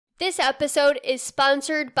This episode is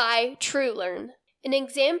sponsored by TrueLearn, an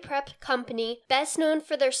exam prep company best known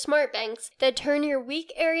for their smart banks that turn your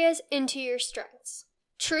weak areas into your strengths.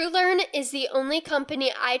 TrueLearn is the only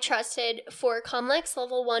company I trusted for COMLEX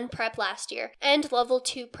Level 1 prep last year and Level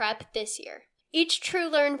 2 prep this year. Each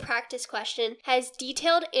TrueLearn practice question has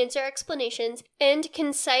detailed answer explanations and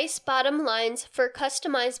concise bottom lines for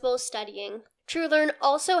customizable studying. TrueLearn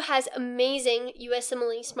also has amazing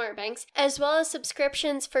USMLE Smart Banks, as well as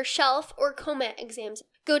subscriptions for shelf or COMAT exams.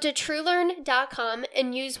 Go to TrueLearn.com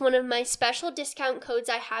and use one of my special discount codes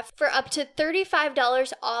I have for up to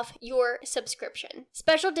 $35 off your subscription.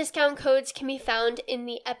 Special discount codes can be found in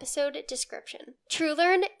the episode description.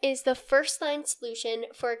 TrueLearn is the first-line solution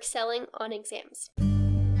for excelling on exams.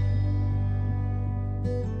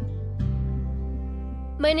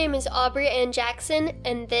 My name is Aubrey Ann Jackson,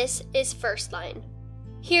 and this is First Line.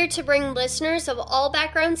 Here to bring listeners of all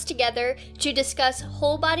backgrounds together to discuss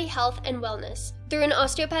whole body health and wellness. Through an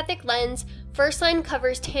osteopathic lens, First Line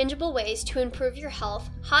covers tangible ways to improve your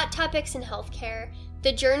health, hot topics in healthcare,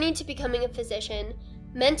 the journey to becoming a physician,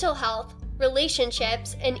 mental health,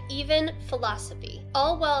 relationships, and even philosophy,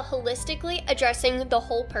 all while holistically addressing the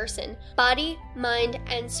whole person, body, mind,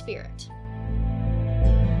 and spirit.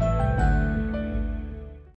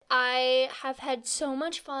 I have had so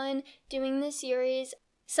much fun doing this series.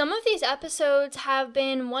 Some of these episodes have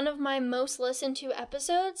been one of my most listened to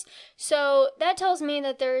episodes, so that tells me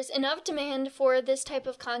that there's enough demand for this type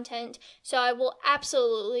of content, so I will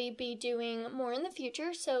absolutely be doing more in the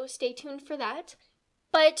future, so stay tuned for that.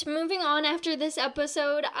 But moving on after this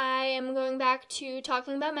episode, I am going back to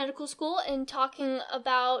talking about medical school and talking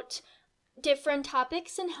about different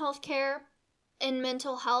topics in healthcare and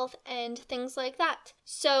mental health and things like that.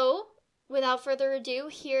 So, without further ado,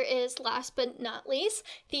 here is, last but not least,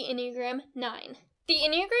 the Enneagram 9. The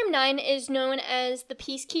Enneagram 9 is known as the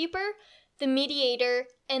Peacekeeper, the Mediator,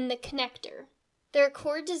 and the Connector. Their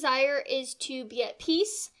core desire is to be at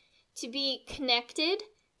peace, to be connected,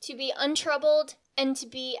 to be untroubled, and to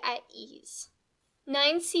be at ease.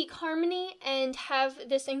 9s seek harmony and have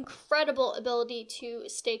this incredible ability to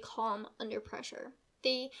stay calm under pressure.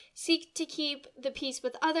 They seek to keep the peace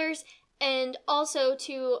with others and also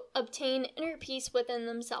to obtain inner peace within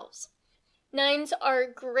themselves. 9s are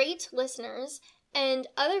great listeners, and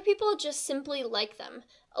other people just simply like them.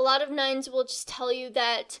 A lot of 9s will just tell you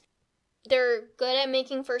that they're good at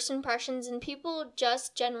making first impressions and people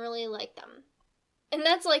just generally like them. And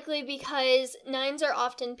that's likely because 9s are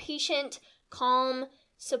often patient, calm,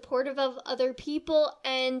 supportive of other people,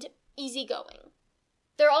 and easygoing.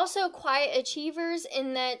 They're also quiet achievers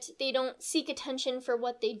in that they don't seek attention for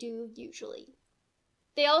what they do usually.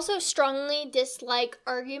 They also strongly dislike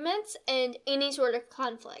arguments and any sort of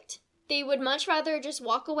conflict. They would much rather just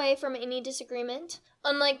walk away from any disagreement,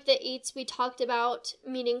 unlike the 8s we talked about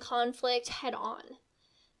meeting conflict head on.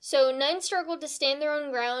 So 9s struggle to stand their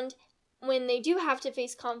own ground when they do have to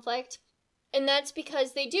face conflict, and that's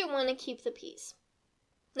because they do want to keep the peace.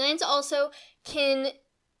 9s also can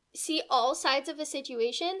see all sides of a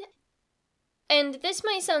situation, and this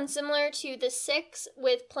might sound similar to the 6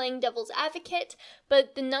 with playing devil's advocate,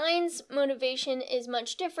 but the 9's motivation is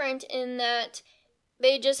much different in that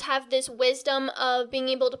they just have this wisdom of being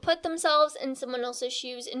able to put themselves in someone else's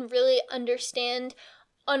shoes and really understand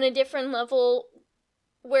on a different level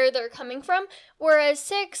where they're coming from, whereas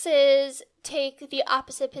 6s take the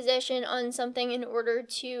opposite position on something in order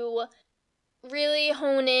to really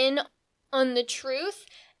hone in on the truth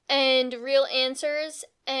and real answers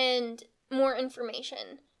and more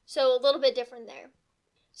information. So a little bit different there.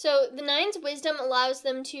 So the 9's wisdom allows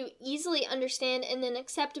them to easily understand and then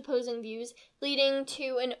accept opposing views, leading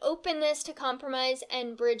to an openness to compromise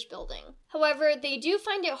and bridge building. However, they do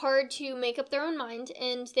find it hard to make up their own mind,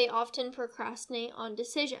 and they often procrastinate on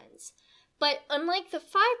decisions. But unlike the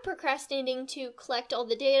 5 procrastinating to collect all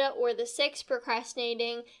the data or the 6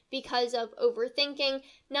 procrastinating because of overthinking,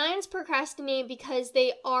 9s procrastinate because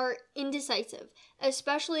they are indecisive,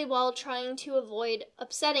 especially while trying to avoid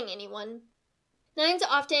upsetting anyone. 9s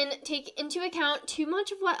often take into account too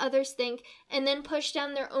much of what others think and then push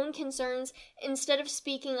down their own concerns instead of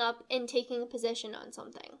speaking up and taking a position on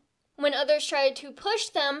something. When others try to push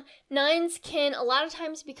them, 9s can a lot of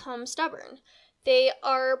times become stubborn. They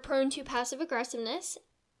are prone to passive aggressiveness,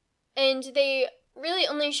 and they really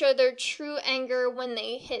only show their true anger when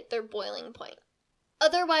they hit their boiling point.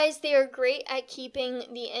 Otherwise, they are great at keeping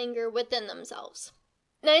the anger within themselves.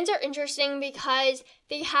 9s are interesting because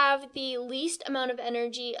they have the least amount of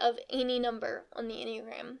energy of any number on the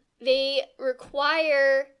Enneagram. They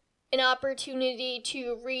require an opportunity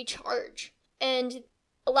to recharge, and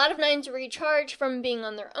A lot of nines recharge from being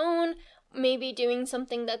on their own, maybe doing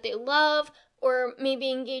something that they love, or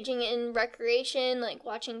maybe engaging in recreation like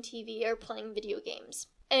watching TV or playing video games.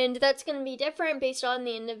 And that's going to be different based on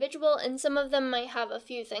the individual, and some of them might have a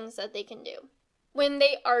few things that they can do. When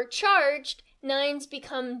they are charged, nines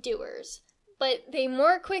become doers, but they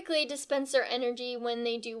more quickly dispense their energy when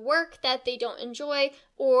they do work that they don't enjoy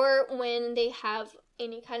or when they have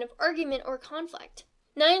any kind of argument or conflict.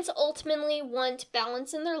 Nines ultimately want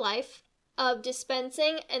balance in their life of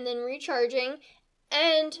dispensing and then recharging,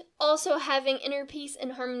 and also having inner peace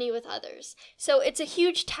and harmony with others. So it's a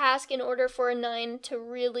huge task in order for a 9 to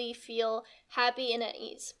really feel happy and at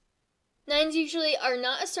ease. Nines usually are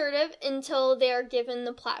not assertive until they are given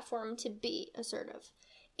the platform to be assertive.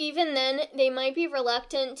 Even then, they might be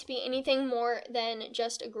reluctant to be anything more than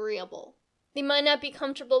just agreeable. They might not be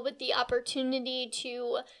comfortable with the opportunity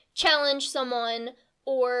to challenge someone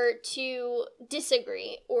or to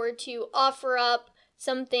disagree or to offer up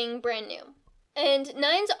something brand new. And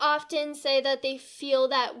nines often say that they feel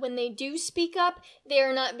that when they do speak up, they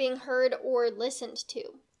are not being heard or listened to.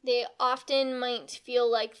 They often might feel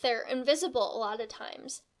like they're invisible a lot of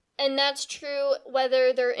times. And that's true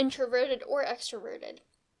whether they're introverted or extroverted.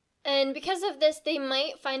 And because of this, they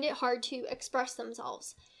might find it hard to express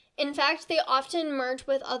themselves. In fact, they often merge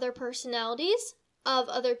with other personalities of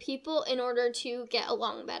other people in order to get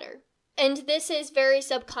along better. And this is very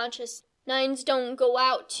subconscious. Nines don't go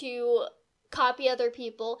out to copy other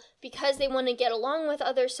people because they want to get along with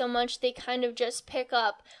others so much. They kind of just pick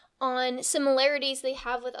up on similarities they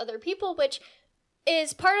have with other people, which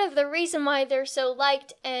is part of the reason why they're so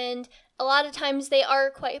liked, and a lot of times they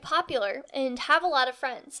are quite popular and have a lot of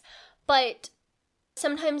friends. But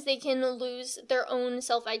sometimes they can lose their own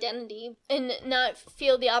self-identity and not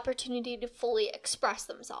feel the opportunity to fully express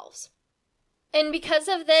themselves. And because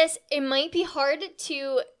of this, it might be hard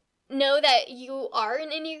to know that you are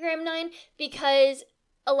an Enneagram 9 because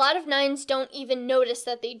a lot of 9s don't even notice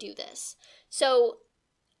that they do this. So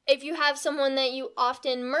if you have someone that you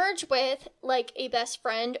often merge with, like a best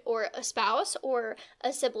friend or a spouse or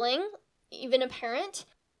a sibling, even a parent,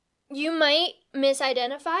 you might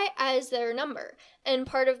misidentify as their number. And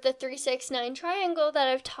part of the 3-6-9 triangle that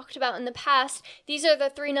I've talked about in the past, these are the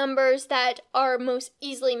 3 numbers that are most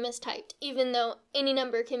easily mistyped, even though any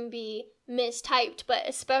number can be mistyped, but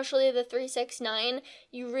especially the 3-6-9,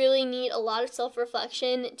 you really need a lot of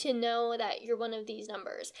self-reflection to know that you're one of these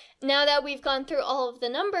numbers. Now that we've gone through all of the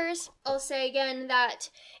numbers, I'll say again that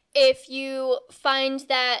if you find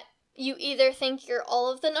that you either think you're all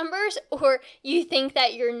of the numbers or you think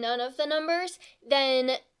that you're none of the numbers,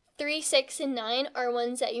 then 3, 6, and 9 are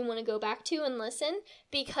ones that you want to go back to and listen,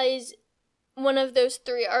 because one of those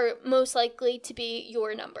 3 are most likely to be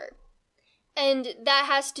your number. And that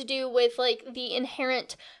has to do with like the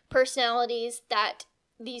inherent personalities that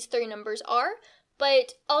these 3 numbers are.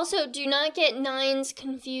 But also do not get 9s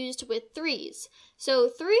confused with 3s. So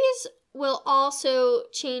 3s will also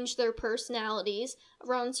change their personalities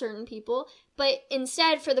around certain people, but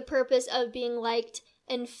instead for the purpose of being liked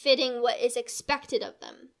and fitting what is expected of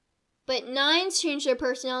them. But 9s change their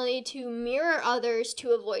personality to mirror others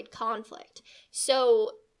to avoid conflict.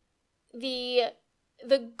 So the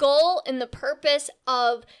goal and the purpose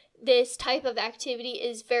of this type of activity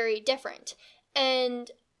is very different.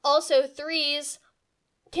 And also 3s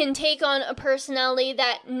can take on a personality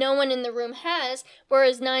that no one in the room has,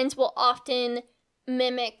 whereas 9s will often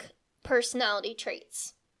mimic personality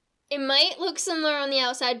traits. It might look similar on the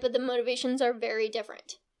outside, but the motivations are very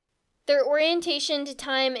different. Their orientation to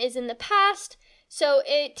time is in the past, so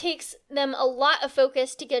it takes them a lot of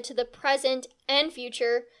focus to get to the present and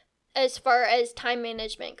future as far as time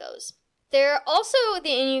management goes. They're also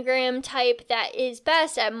the Enneagram type that is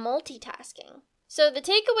best at multitasking. So the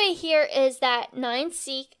takeaway here is that 9s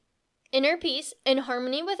seek inner peace and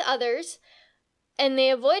harmony with others, and they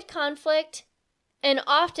avoid conflict and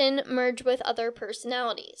often merge with other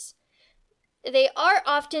personalities. They are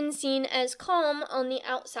often seen as calm on the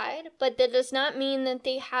outside, but that does not mean that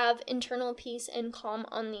they have internal peace and calm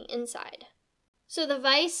on the inside. So the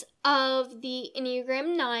vice of the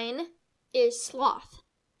Enneagram 9 is sloth.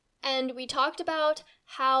 And we talked about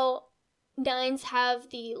how 9s have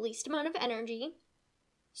the least amount of energy.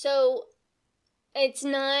 So it's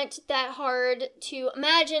not that hard to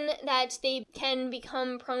imagine that they can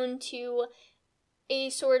become prone to a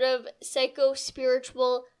sort of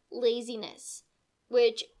psycho-spiritual laziness,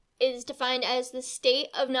 which is defined as the state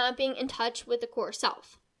of not being in touch with the core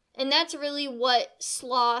self. And that's really what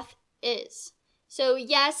sloth is. So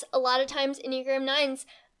yes, a lot of times Enneagram 9s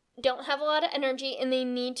don't have a lot of energy and they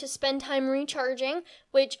need to spend time recharging,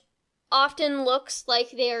 which often looks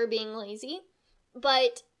like they are being lazy,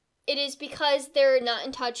 but it is because they're not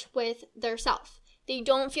in touch with their self. They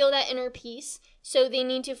don't feel that inner peace, so they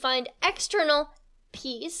need to find external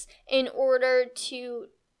peace in order to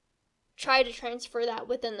try to transfer that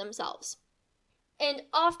within themselves. And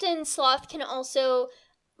often sloth can also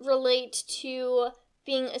relate to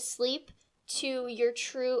being asleep to your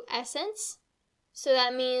true essence. So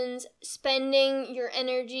that means spending your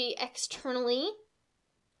energy externally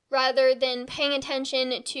rather than paying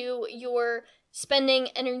attention to your spending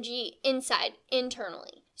energy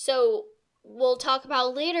internally. So we'll talk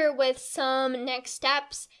about later with some next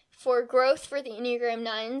steps for growth for the Enneagram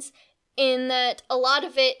 9s, in that a lot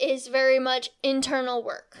of it is very much internal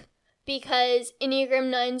work, because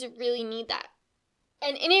Enneagram 9s really need that.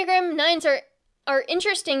 And Enneagram 9s are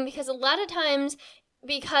interesting because a lot of times,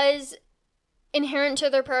 because inherent to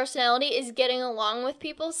their personality is getting along with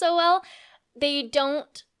people so well, they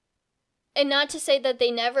don't, and not to say that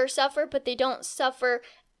they never suffer, but they don't suffer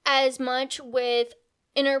as much with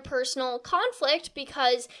interpersonal conflict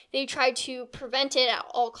because they try to prevent it at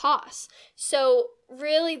all costs. So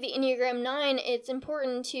really, the Enneagram 9, it's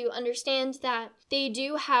important to understand that they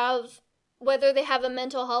do have, whether they have a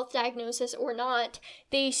mental health diagnosis or not,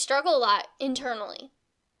 they struggle a lot internally.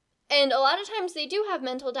 And a lot of times they do have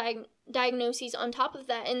mental diagnoses on top of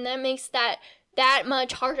that, and that makes that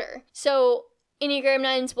much harder. So Enneagram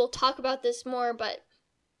 9s will talk about this more, but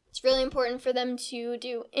it's really important for them to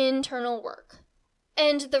do internal work.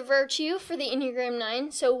 And the virtue for the Enneagram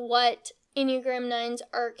 9, so what Enneagram 9s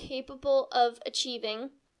are capable of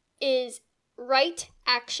achieving, is right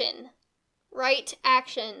action. Right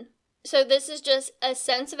action. So this is just a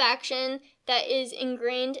sense of action that is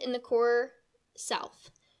ingrained in the core self.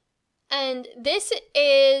 And this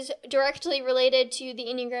is directly related to the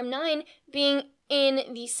Enneagram 9 being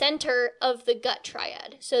in the center of the gut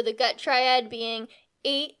triad. So the gut triad being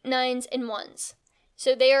 8, 9s, and 1s.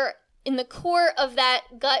 So they are in the core of that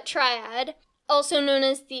gut triad, also known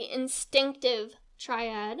as the instinctive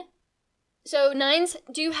triad. So 9s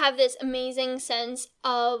do have this amazing sense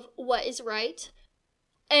of what is right.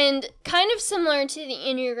 And kind of similar to the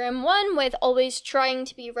Enneagram 1 with always trying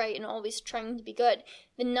to be right and always trying to be good.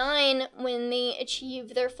 The 9, when they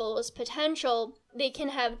achieve their fullest potential, they can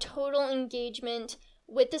have total engagement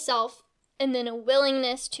with the self and then a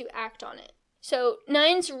willingness to act on it. So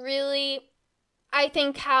 9s really, I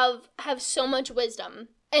think, have so much wisdom.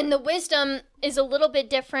 And the wisdom is a little bit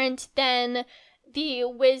different than the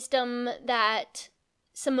wisdom that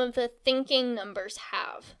some of the thinking numbers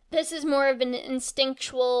have. This is more of an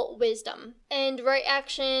instinctual wisdom. And right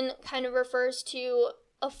action kind of refers to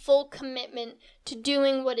a full commitment to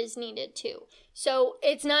doing what is needed to. So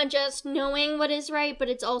it's not just knowing what is right, but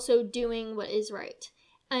it's also doing what is right.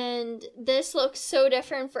 And this looks so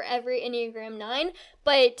different for every Enneagram 9,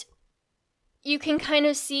 but you can kind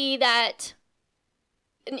of see that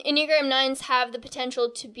Enneagram 9s have the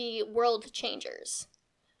potential to be world changers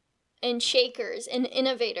and shakers and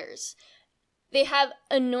innovators. They have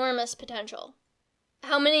enormous potential.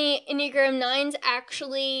 How many Enneagram 9s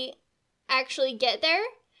actually get there?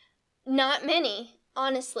 Not many,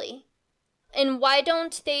 honestly. And why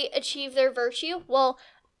don't they achieve their virtue? Well,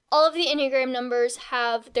 all of the Enneagram numbers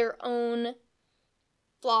have their own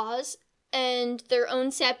flaws and their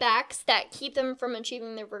own setbacks that keep them from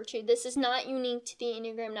achieving their virtue. This is not unique to the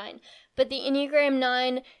Enneagram 9. But the Enneagram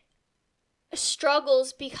 9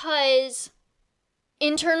 struggles because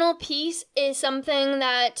internal peace is something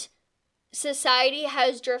that society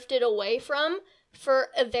has drifted away from for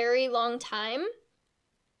a very long time.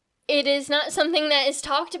 It is not something that is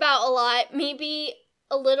talked about a lot, maybe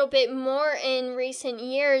a little bit more in recent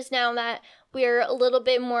years now that we're a little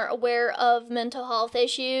bit more aware of mental health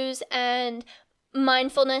issues and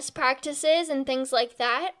mindfulness practices and things like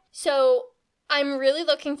that. So I'm really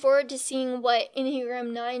looking forward to seeing what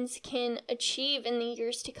Enneagram 9s can achieve in the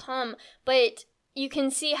years to come. But you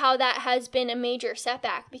can see how that has been a major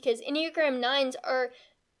setback because Enneagram 9s are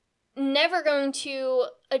never going to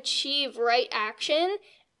achieve right action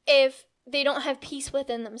if they don't have peace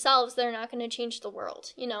within themselves. They're not going to change the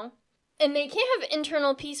world, you know? And they can't have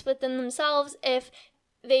internal peace within themselves if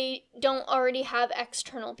they don't already have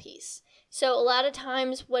external peace. So a lot of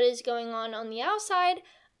times what is going on the outside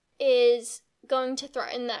is going to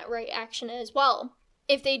threaten that right action as well,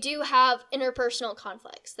 if they do have interpersonal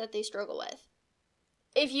conflicts that they struggle with.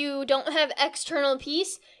 If you don't have external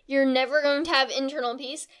peace, you're never going to have internal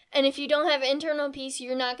peace. And if you don't have internal peace,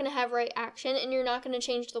 you're not going to have right action and you're not going to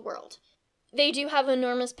change the world. They do have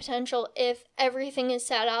enormous potential if everything is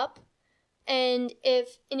set up and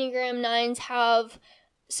if Enneagram 9s have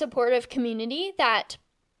supportive community that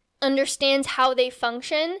understands how they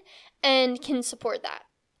function and can support that.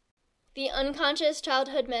 The unconscious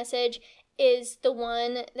childhood message is the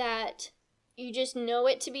one that you just know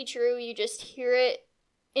it to be true. You just hear it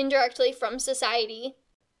indirectly from society.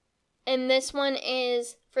 And this one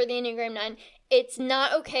is, for the Enneagram 9, it's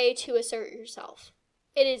not okay to assert yourself.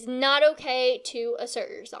 It is not okay to assert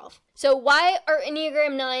yourself. So why are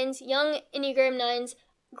Enneagram 9s, young Enneagram 9s,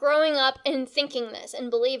 growing up and thinking this and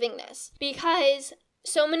believing this? Because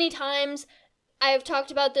so many times, I've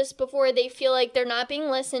talked about this before, they feel like they're not being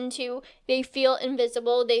listened to, they feel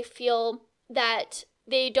invisible, they feel that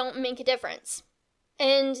they don't make a difference.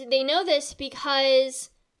 And they know this because,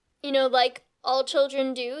 like all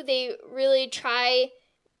children do, they really try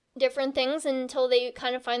different things until they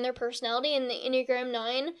kind of find their personality, and the Enneagram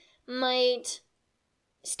 9 might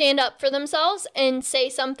stand up for themselves and say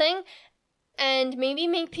something and maybe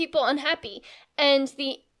make people unhappy. And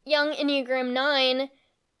the young Enneagram 9,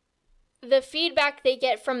 the feedback they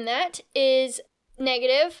get from that is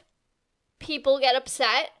negative. People get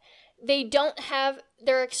upset. They don't have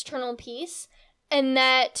their external peace, and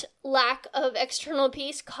that lack of external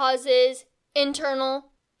peace causes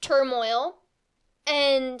internal turmoil.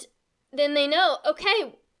 And then they know,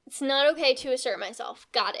 okay, it's not okay to assert myself.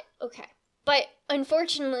 Got it. Okay. But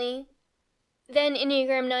unfortunately, then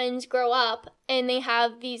Enneagram 9s grow up and they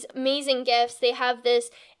have these amazing gifts. They have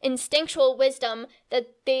this instinctual wisdom that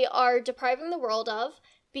they are depriving the world of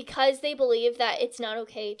because they believe that it's not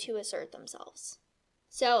okay to assert themselves.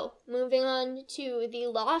 So, moving on to the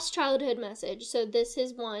lost childhood message. So this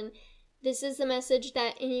is the message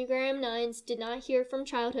that Enneagram 9s did not hear from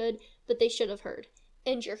childhood, but they should have heard.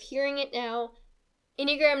 And you're hearing it now.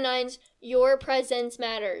 Enneagram 9s, your presence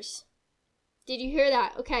matters. Did you hear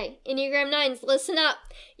that? Okay, Enneagram 9s, listen up.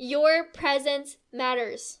 Your presence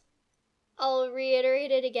matters. I'll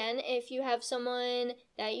reiterate it again. If you have someone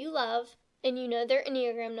that you love and you know their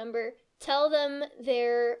Enneagram number, tell them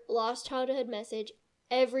their lost childhood message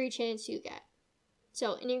every chance you get.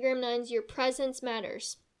 So, Enneagram 9s, your presence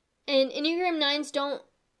matters. And Enneagram 9s don't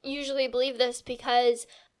usually believe this because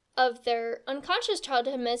of their unconscious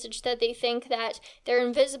childhood message, that they think that they're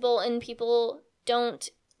invisible and people don't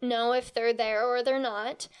know if they're there or they're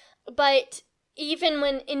not. But even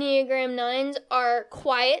when Enneagram 9s are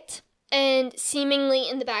quiet and seemingly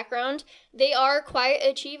in the background, they are quiet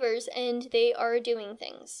achievers and they are doing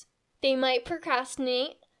things. They might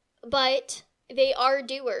procrastinate, but they are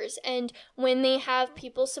doers. And when they have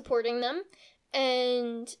people supporting them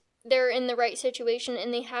and they're in the right situation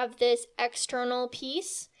and they have this external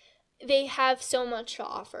peace, they have so much to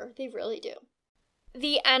offer. They really do.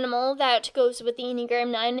 The animal that goes with the Enneagram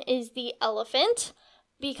 9 is the elephant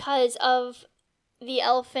because of the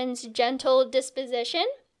elephant's gentle disposition,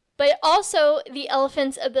 but also the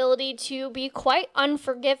elephant's ability to be quite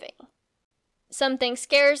unforgiving. Something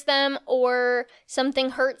scares them or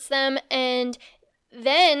something hurts them, and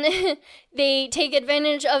then they take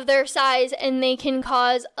advantage of their size and they can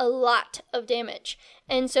cause a lot of damage.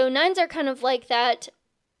 And so 9s are kind of like that,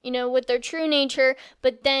 with their true nature,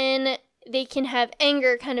 but then they can have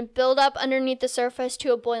anger kind of build up underneath the surface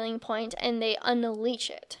to a boiling point and they unleash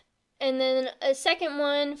it. And then a second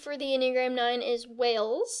one for the Enneagram 9 is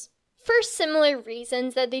whales. For similar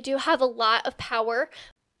reasons, that they do have a lot of power.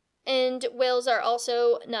 And whales are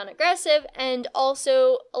also non-aggressive and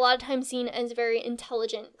also a lot of times seen as very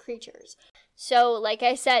intelligent creatures. So, like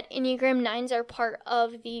I said, Enneagram 9s are part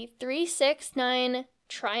of the 3-6-9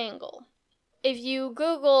 triangle. If you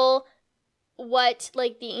Google what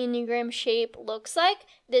the Enneagram shape looks like,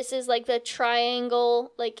 this is the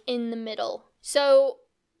triangle in the middle. So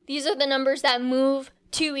these are the numbers that move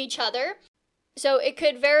to each other. So it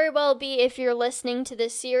could very well be, if you're listening to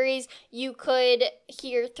this series, you could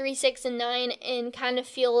hear 3, 6, and 9 and kind of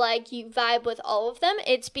feel like you vibe with all of them.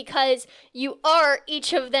 It's because you are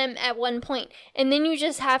each of them at one point. And then you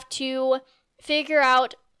just have to figure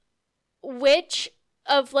out which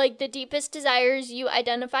of the deepest desires you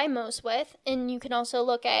identify most with. And you can also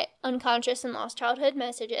look at unconscious and lost childhood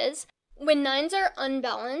messages. When 9s are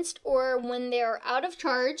unbalanced or when they're out of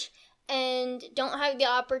charge and don't have the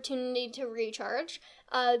opportunity to recharge,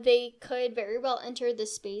 they could very well enter the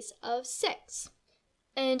space of 6.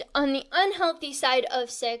 And on the unhealthy side of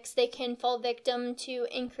 6, they can fall victim to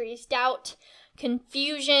increased doubt,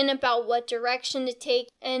 confusion about what direction to take,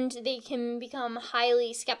 and they can become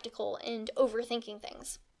highly skeptical and overthinking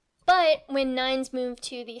things. But when 9s move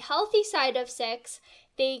to the healthy side of 6,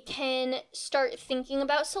 they can start thinking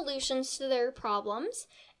about solutions to their problems,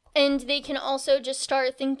 and they can also just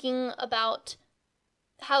start thinking about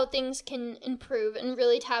how things can improve and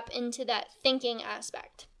really tap into that thinking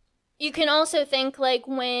aspect. You can also think like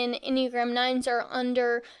when Enneagram 9s are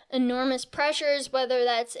under enormous pressures, whether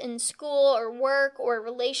that's in school or work or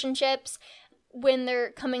relationships, when they're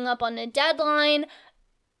coming up on a deadline,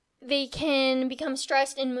 they can become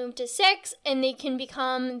stressed and move to 6, and they can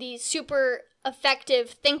become these super effective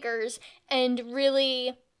thinkers and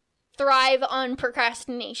really thrive on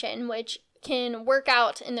procrastination, which can work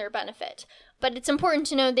out in their benefit. But it's important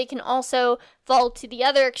to know they can also fall to the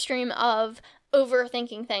other extreme of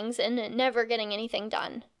overthinking things and never getting anything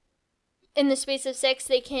done. In the space of 6,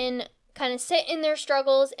 they can kind of sit in their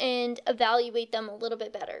struggles and evaluate them a little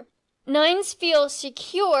bit better. 9s feel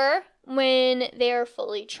secure when they are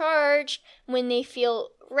fully charged, when they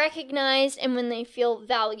feel recognized, and when they feel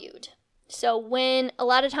valued. So when a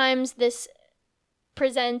lot of times this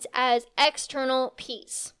presents as external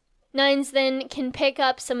peace. 9s then can pick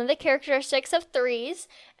up some of the characteristics of 3s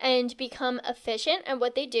and become efficient at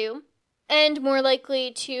what they do, and more likely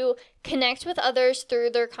to connect with others through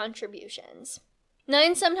their contributions.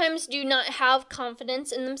 9s sometimes do not have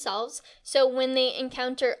confidence in themselves, so when they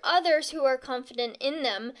encounter others who are confident in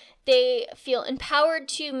them, they feel empowered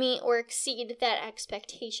to meet or exceed that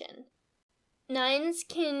expectation. 9s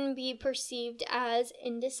can be perceived as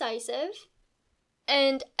indecisive,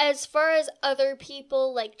 and as far as other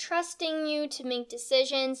people like trusting you to make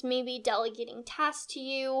decisions, maybe delegating tasks to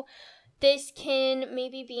you, this can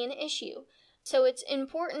maybe be an issue. So it's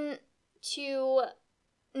important to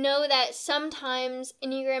know that sometimes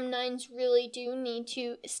Enneagram 9s really do need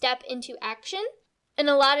to step into action. And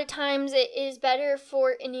a lot of times it is better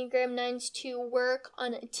for Enneagram 9s to work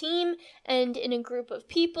on a team and in a group of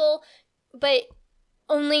people, but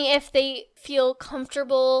only if they feel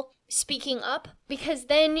comfortable speaking up, because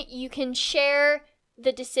then you can share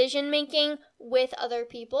the decision making with other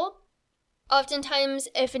people. Oftentimes,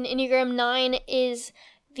 if an Enneagram 9 is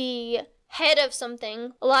the head of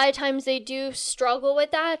something, a lot of times they do struggle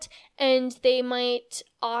with that, and they might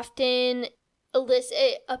often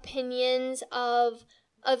elicit opinions of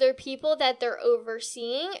other people that they're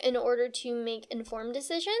overseeing in order to make informed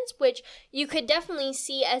decisions, which you could definitely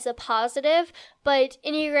see as a positive. But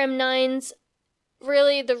Enneagram 9s,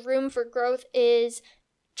 really the room for growth is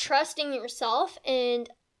trusting yourself and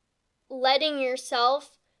letting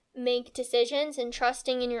yourself make decisions and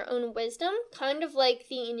trusting in your own wisdom, kind of like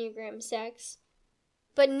the Enneagram 6.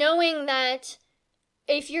 But knowing that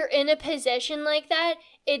if you're in a position like that,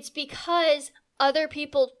 it's because other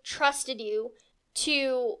people trusted you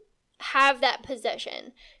to have that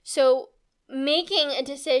position. So making a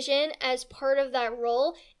decision as part of that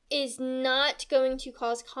role is not going to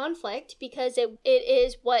cause conflict because it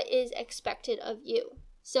is what is expected of you.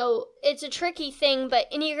 So it's a tricky thing,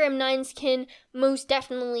 but Enneagram 9s can most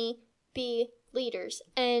definitely be leaders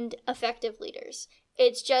and effective leaders.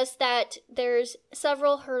 It's just that there's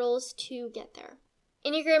several hurdles to get there.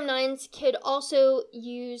 Enneagram 9s could also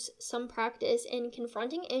use some practice in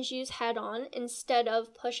confronting issues head on instead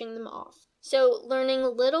of pushing them off. So learning a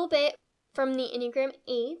little bit from the Enneagram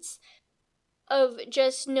 8s of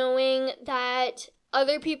just knowing that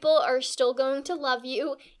other people are still going to love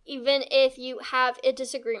you even if you have a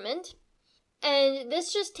disagreement. And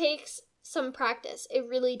this just takes some practice. It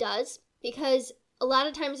really does, because a lot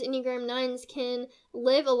of times Enneagram 9s can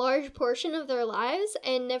live a large portion of their lives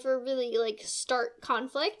and never really start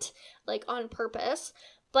conflict on purpose.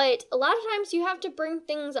 But a lot of times you have to bring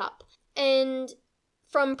things up. And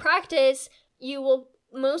from practice, you will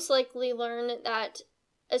most likely learn that,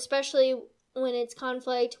 especially when it's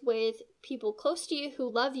conflict with people close to you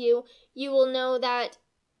who love you, you will know that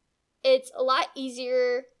it's a lot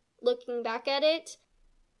easier looking back at it,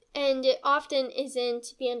 and it often isn't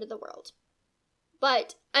the end of the world.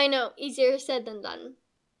 But I know, easier said than done.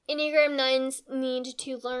 Enneagram 9s need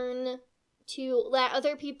to learn to let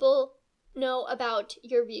other people know about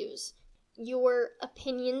your views. Your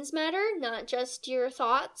opinions matter, not just your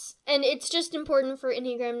thoughts. And it's just important for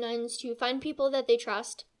Enneagram 9s to find people that they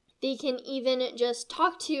trust. They can even just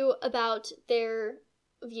talk to about their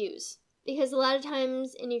views. Because a lot of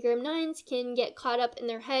times Enneagram 9s can get caught up in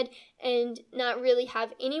their head and not really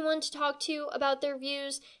have anyone to talk to about their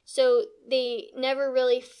views, so they never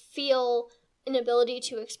really feel an ability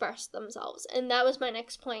to express themselves. And that was my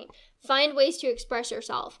next point. Find ways to express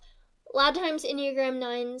yourself. A lot of times Enneagram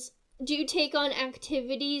 9s do take on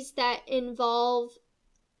activities that involve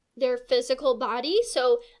their physical body,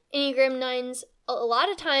 so Enneagram 9s a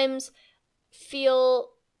lot of times feel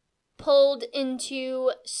pulled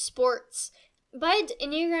into sports. But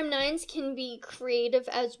Enneagram 9s can be creative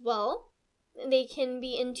as well. They can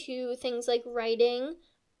be into things like writing,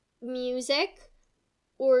 music,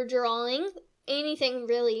 or drawing, anything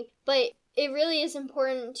really. But it really is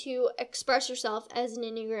important to express yourself as an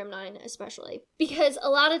Enneagram 9 especially. Because a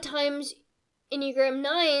lot of times Enneagram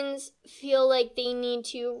 9s feel like they need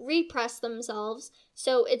to repress themselves,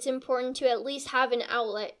 so it's important to at least have an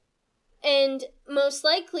outlet. And most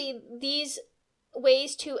likely, these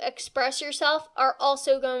ways to express yourself are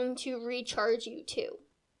also going to recharge you too.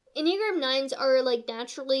 Enneagram 9s are like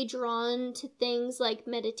naturally drawn to things like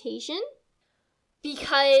meditation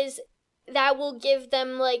because that will give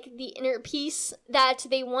them like the inner peace that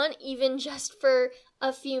they want, even just for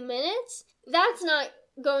a few minutes. That's not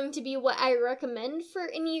going to be what I recommend for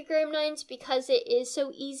Enneagram 9s because it is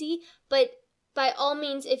so easy, but by all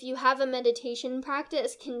means, if you have a meditation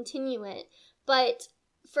practice, continue it. But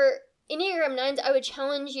for Enneagram 9s, I would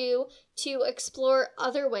challenge you to explore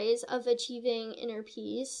other ways of achieving inner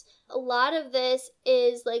peace. A lot of this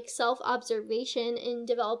is like self-observation and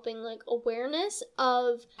developing like awareness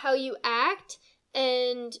of how you act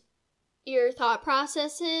and your thought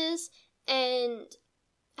processes and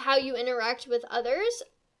how you interact with others.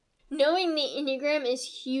 Knowing the Enneagram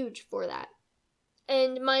is huge for that.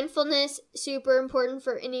 And mindfulness, super important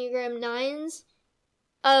for Enneagram 9s,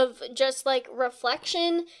 of just like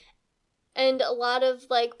reflection and a lot of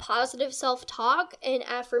like positive self-talk and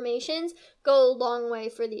affirmations go a long way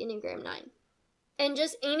for the Enneagram 9. And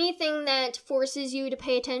just anything that forces you to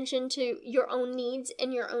pay attention to your own needs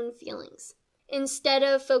and your own feelings, instead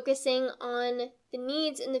of focusing on the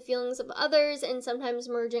needs and the feelings of others and sometimes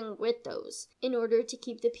merging with those in order to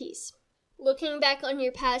keep the peace. Looking back on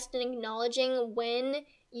your past and acknowledging when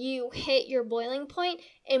you hit your boiling point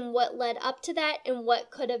and what led up to that and what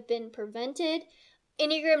could have been prevented.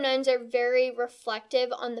 Enneagram 9s are very reflective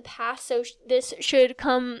on the past, so this should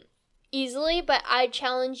come easily, but I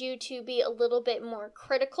challenge you to be a little bit more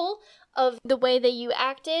critical of the way that you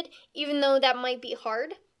acted, even though that might be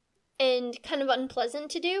hard and kind of unpleasant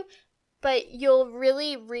to do, but you'll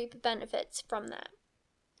really reap benefits from that.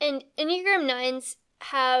 And Enneagram 9s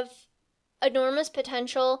have enormous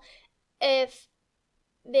potential if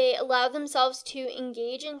they allow themselves to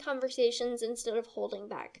engage in conversations instead of holding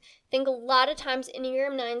back. I think a lot of times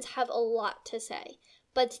Enneagram 9s have a lot to say,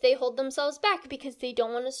 but they hold themselves back because they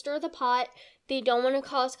don't want to stir the pot, they don't want to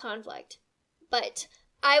cause conflict. But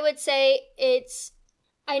I would say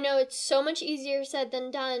I know it's so much easier said than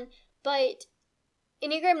done, but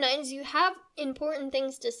Enneagram 9s, you have important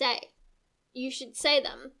things to say. You should say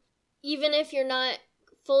them. Even if you're not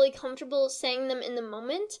fully comfortable saying them in the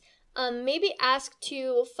moment, maybe ask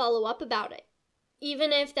to follow up about it.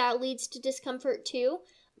 Even if that leads to discomfort too,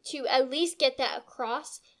 to at least get that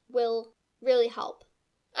across will really help.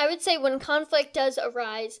 I would say when conflict does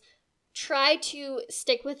arise, try to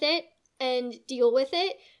stick with it and deal with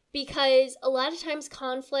it, because a lot of times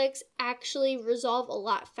conflicts actually resolve a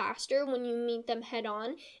lot faster when you meet them head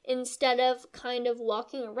on, instead of kind of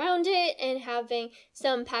walking around it and having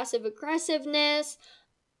some passive aggressiveness.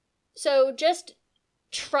 So just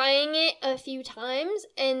trying it a few times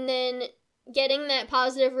and then getting that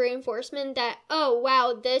positive reinforcement that, oh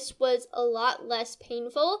wow, this was a lot less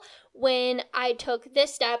painful when I took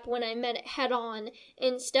this step, when I met it head on,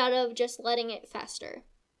 instead of just letting it fester.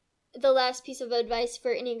 The last piece of advice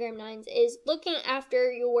for Enneagram 9s is looking after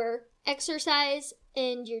your exercise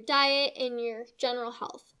and your diet and your general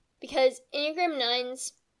health. Because Enneagram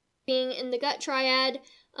 9s, being in the gut triad,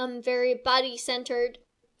 very body-centered,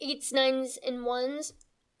 8s, 9s, and 1s,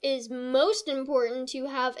 is most important to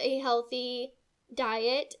have a healthy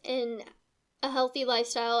diet and a healthy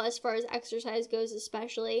lifestyle as far as exercise goes,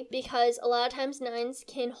 especially because a lot of times 9s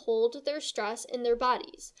can hold their stress in their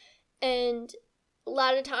bodies. And a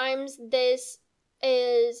lot of times this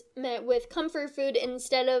is met with comfort food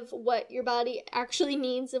instead of what your body actually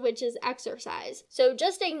needs, which is exercise. So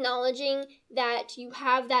just acknowledging that you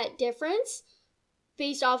have that difference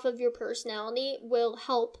based off of your personality will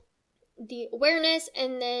help the awareness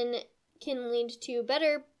and then can lead to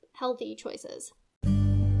better, healthy choices.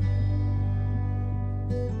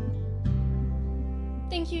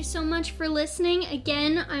 Thank you so much for listening.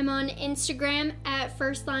 Again, I'm on Instagram at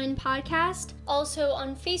First Line Podcast. Also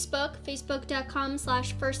on Facebook,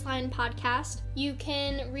 facebook.com/First Line Podcast. You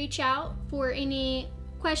can reach out for any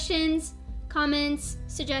questions, comments,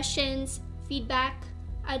 suggestions, feedback.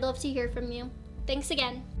 I'd love to hear from you. Thanks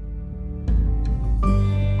again.